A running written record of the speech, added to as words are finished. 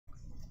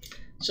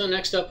So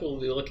next up we'll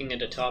be looking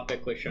at a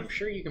topic which I'm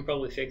sure you can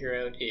probably figure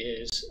out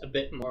is a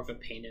bit more of a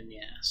pain in the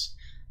ass.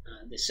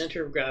 The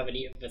center of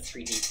gravity of a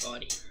 3D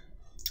body.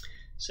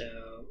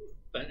 So,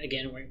 but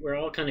again, we're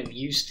all kind of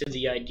used to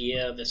the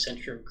idea of a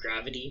center of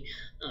gravity.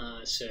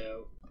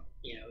 So,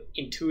 you know,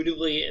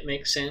 intuitively it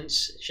makes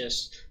sense. It's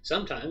just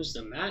sometimes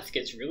the math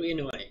gets really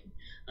annoying.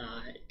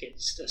 It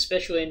gets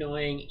especially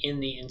annoying in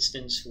the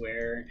instance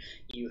where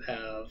you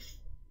have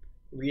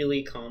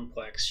really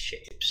complex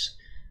shapes.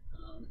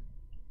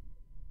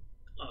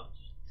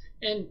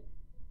 And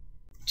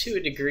to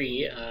a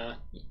degree,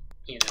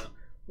 you know,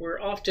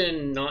 we're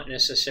often not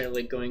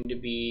necessarily going to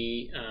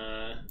be,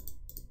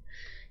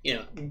 you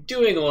know,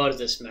 doing a lot of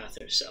this math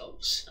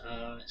ourselves.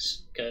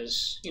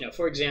 Because, you know,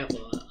 for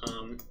example,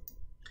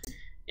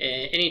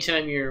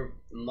 anytime you're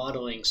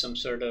modeling some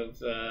sort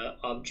of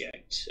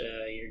object,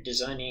 you're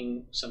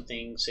designing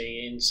something,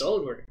 say, in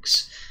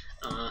SolidWorks.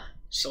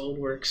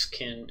 SolidWorks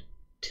can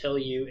tell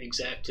you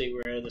exactly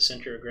where the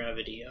center of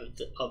gravity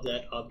of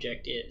that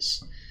object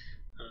is.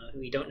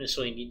 We don't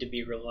necessarily need to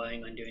be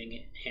relying on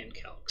doing hand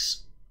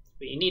calcs,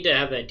 but you need to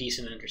have a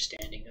decent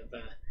understanding of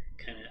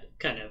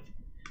kind of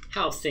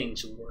how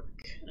things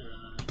work.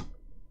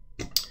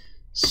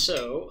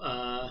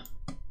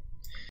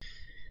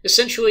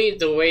 Essentially,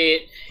 the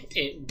way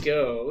it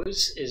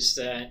goes is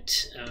that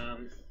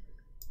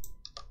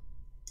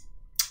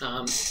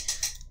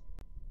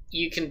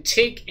you can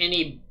take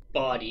any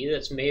body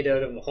that's made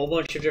out of a whole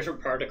bunch of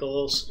different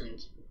particles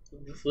and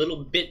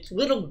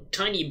little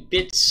tiny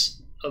bits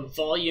of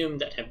volume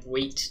that have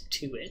weight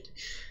to it,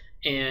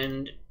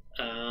 and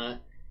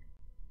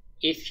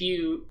if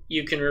you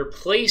can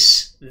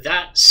replace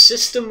that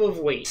system of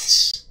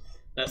weights,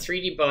 that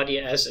 3D body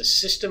as a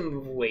system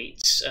of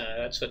weights,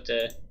 that's what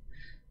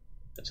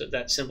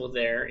that symbol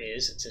there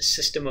is. It's a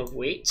system of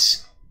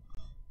weights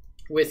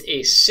with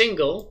a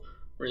single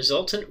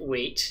resultant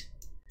weight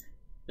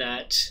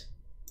that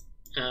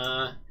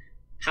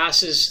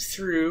passes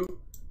through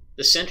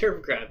the center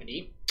of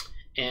gravity.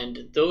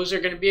 And those are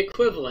going to be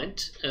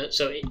equivalent.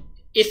 So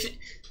if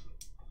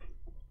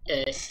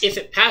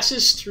it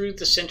passes through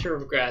the center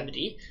of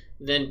gravity,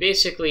 then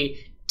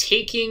basically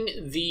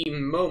taking the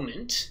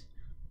moment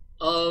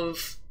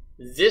of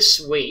this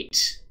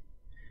weight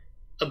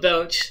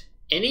about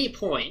any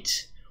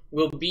point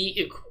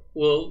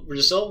will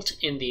result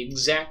in the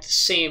exact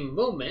same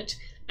moment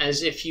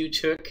as if you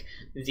took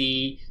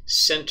the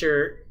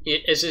center,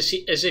 as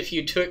if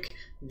you took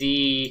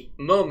the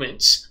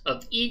moments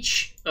of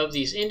each of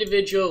these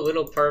individual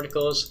little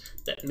particles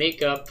that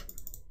make up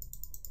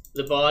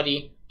the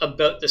body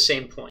about the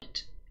same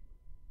point.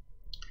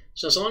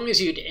 So as long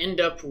as you'd end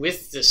up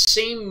with the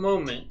same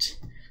moment,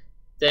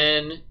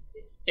 then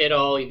it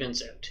all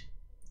evens out.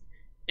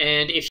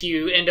 And if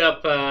you end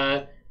up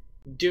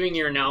doing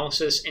your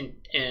analysis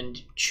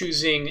and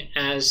choosing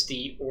as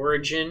the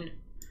origin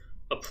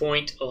a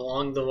point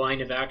along the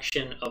line of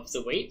action of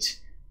the weight,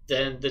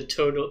 then the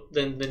total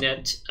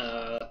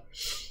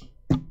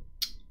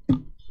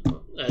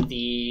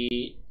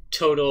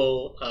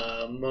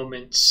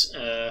moments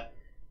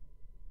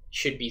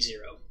should be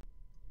 0.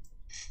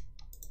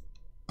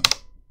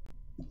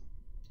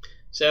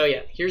 So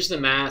yeah, here's the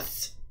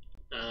math.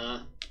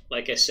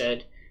 Like I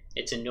said,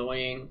 it's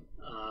annoying,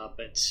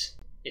 but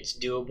it's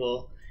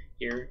doable.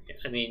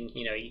 I mean,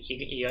 you know,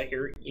 you got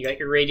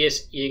your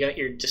radius, you got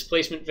your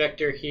displacement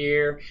vector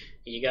here,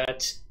 you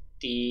got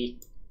the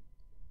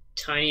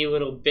tiny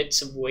little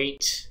bits of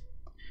weight.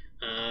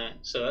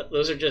 So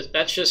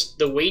that's just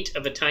the weight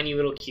of a tiny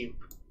little cube.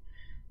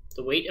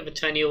 The weight of a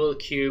tiny little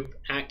cube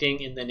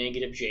acting in the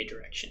negative j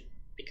direction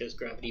because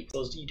gravity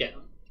pulls you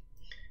down.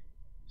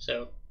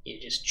 So you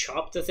just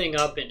chop the thing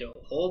up into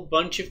a whole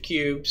bunch of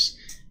cubes,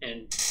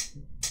 and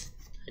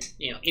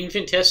you know,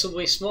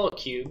 infinitesimally small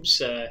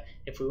cubes.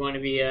 If we want to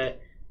be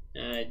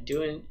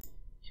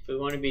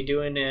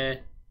doing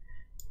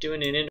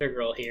an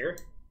integral here.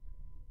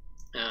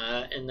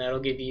 And that'll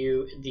give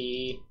you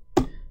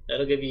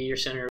your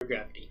center of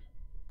gravity.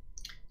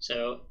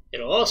 So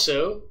it'll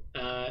also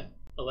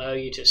allow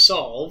you to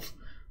solve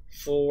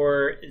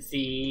for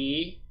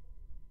the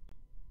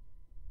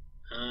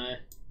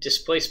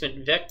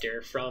displacement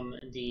vector from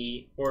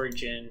the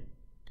origin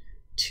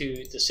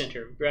to the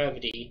center of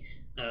gravity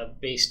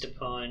based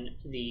upon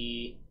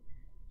the,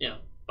 you know,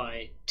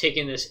 by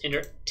taking this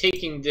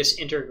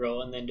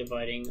integral and then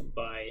dividing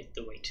by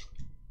the weight.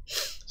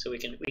 So we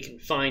can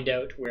find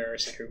out where our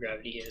center of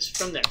gravity is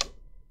from there.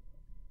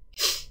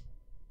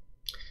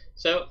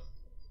 So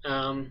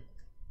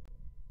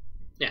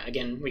yeah,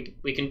 again,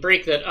 we can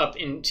break that up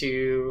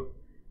into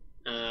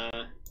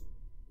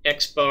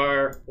x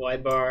bar, y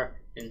bar,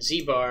 and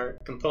z bar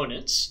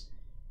components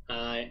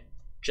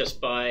just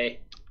by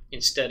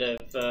instead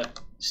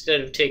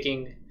of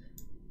taking,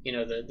 you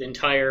know, the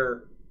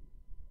entire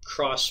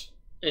cross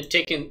and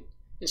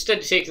instead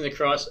of taking the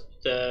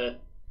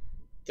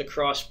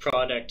cross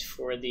product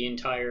for the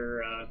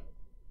entire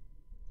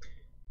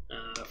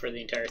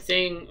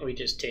thing, we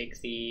just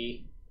take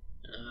the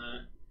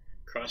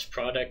cross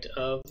product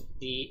of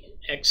the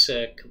x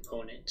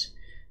component.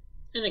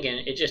 And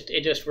again, it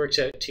just works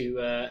out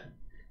to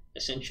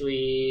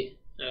essentially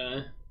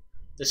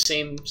the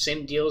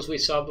same deal as we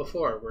saw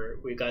before, where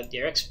we got the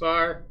x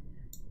bar,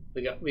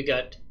 we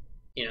got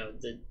you know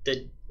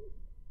the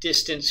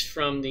distance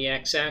from the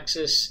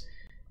x-axis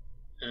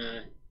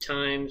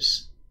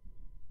times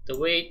the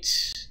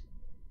weight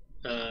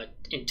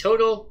in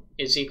total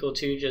is equal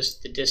to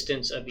just the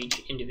distance of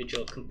each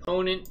individual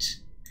component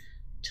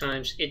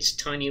times its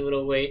tiny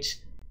little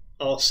weight,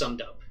 all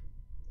summed up.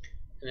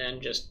 And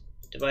then just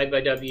divide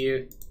by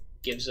W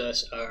gives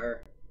us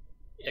our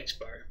x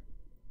bar.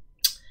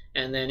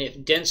 And then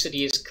if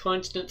density is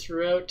constant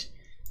throughout,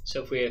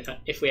 so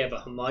if we have a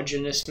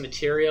homogeneous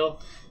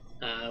material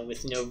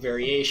with no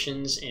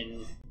variations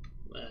in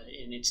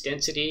its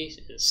density,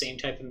 the same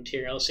type of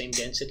material, same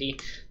density,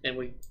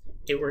 then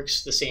it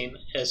works the same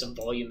as a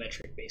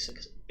volumetric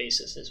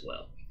basis as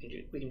well.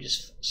 We can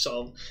just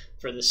solve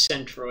for the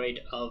centroid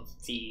of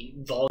the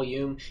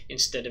volume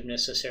instead of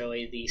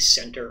necessarily the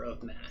center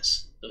of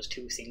mass. Those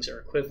two things are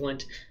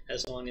equivalent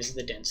as long as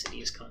the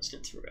density is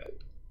constant throughout.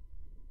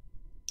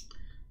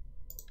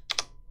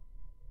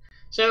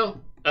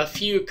 So a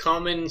few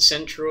common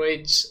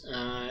centroids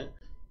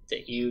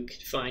that you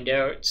could find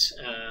out: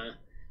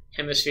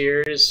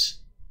 hemispheres,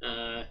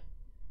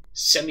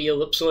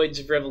 semi-ellipsoids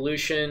of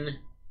revolution,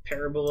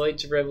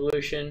 paraboloids of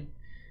revolution,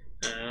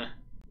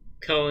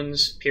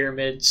 cones,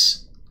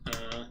 pyramids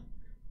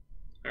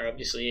are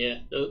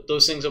obviously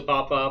those things will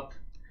pop up.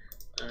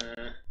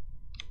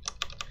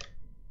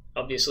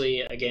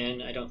 Obviously,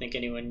 again, I don't think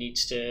anyone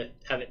needs to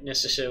have it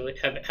necessarily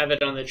have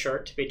it on the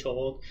chart to be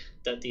told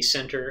that the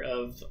center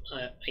of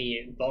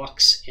a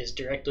box is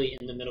directly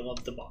in the middle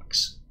of the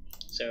box.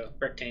 So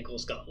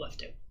rectangles got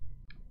left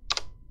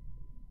out.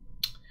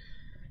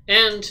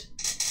 And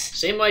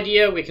same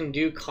idea, we can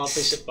do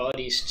composite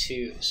bodies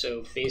too.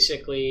 So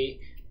basically,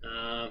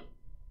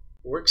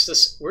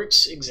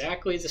 works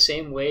exactly the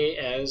same way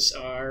as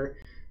our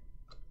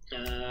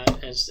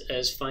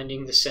as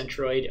finding the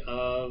centroid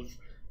of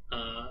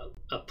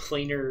a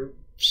planar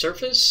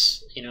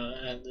surface. You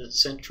know, the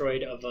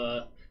centroid of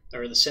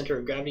or the center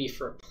of gravity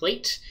for a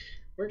plate.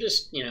 We're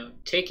just,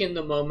 taking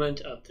the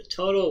moment of the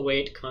total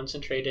weight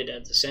concentrated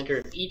at the center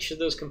of each of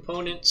those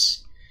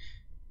components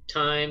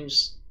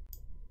times,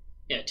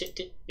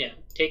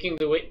 taking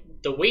the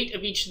weight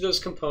of each of those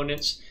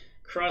components,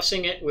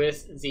 crossing it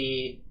with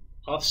the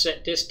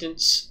offset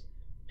distance,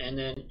 and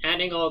then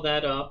adding all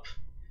that up,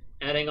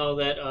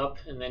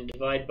 and then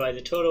divide by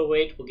the total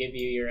weight will give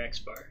you your x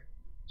bar.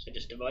 So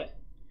just divide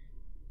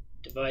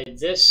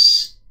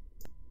this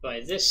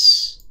by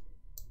this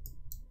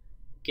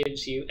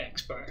gives you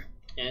x bar,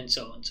 and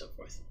so on and so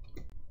forth.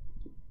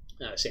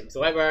 Same with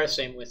y bar,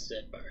 same with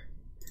z bar.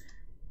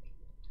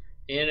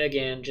 And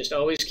again, just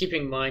always keep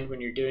in mind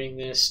when you're doing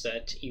this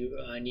that you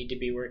need to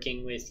be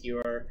working with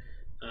your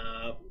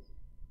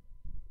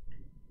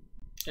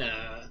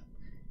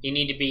you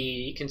need to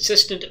be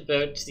consistent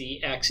about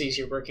the axes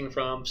you're working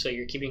from, so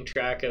you're keeping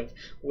track of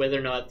whether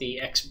or not the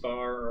x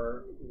bar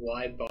or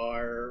y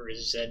bar or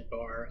z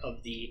bar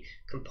of the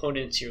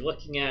components you're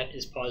looking at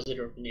is positive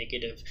or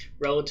negative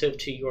relative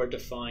to your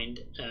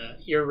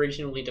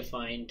originally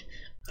defined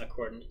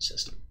coordinate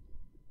system.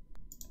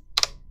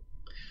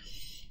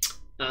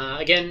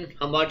 Again,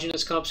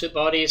 homogeneous composite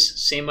bodies,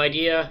 same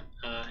idea.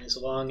 As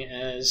long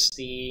as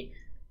the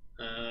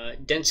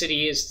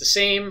density is the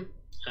same,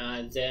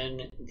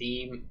 then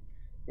the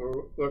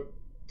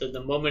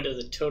moment of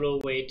the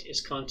total weight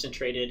is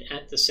concentrated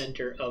at the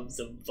center of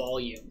the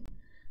volume.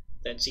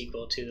 That's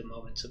equal to the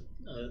moments of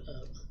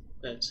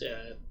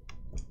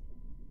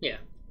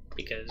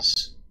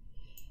because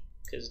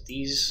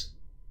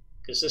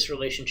this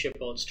relationship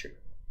holds true.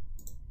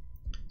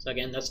 So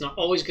again, that's not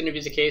always going to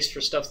be the case for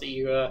stuff that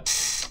you're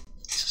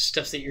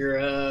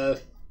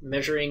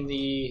measuring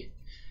the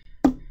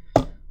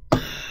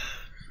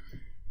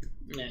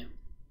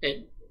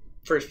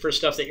for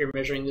stuff that you're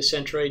measuring the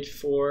centroid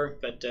for,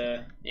 but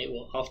it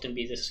will often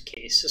be this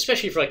case,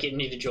 especially for like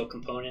individual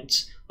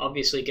components.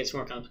 Obviously, it gets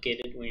more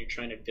complicated when you're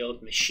trying to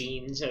build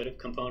machines out of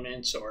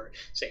components, or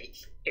say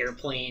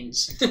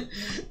airplanes.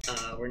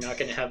 We're not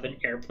going to have an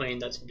airplane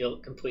that's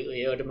built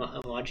completely out of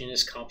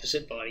homogeneous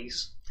composite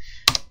bodies.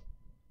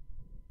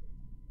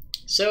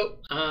 So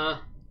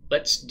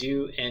let's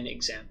do an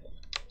example.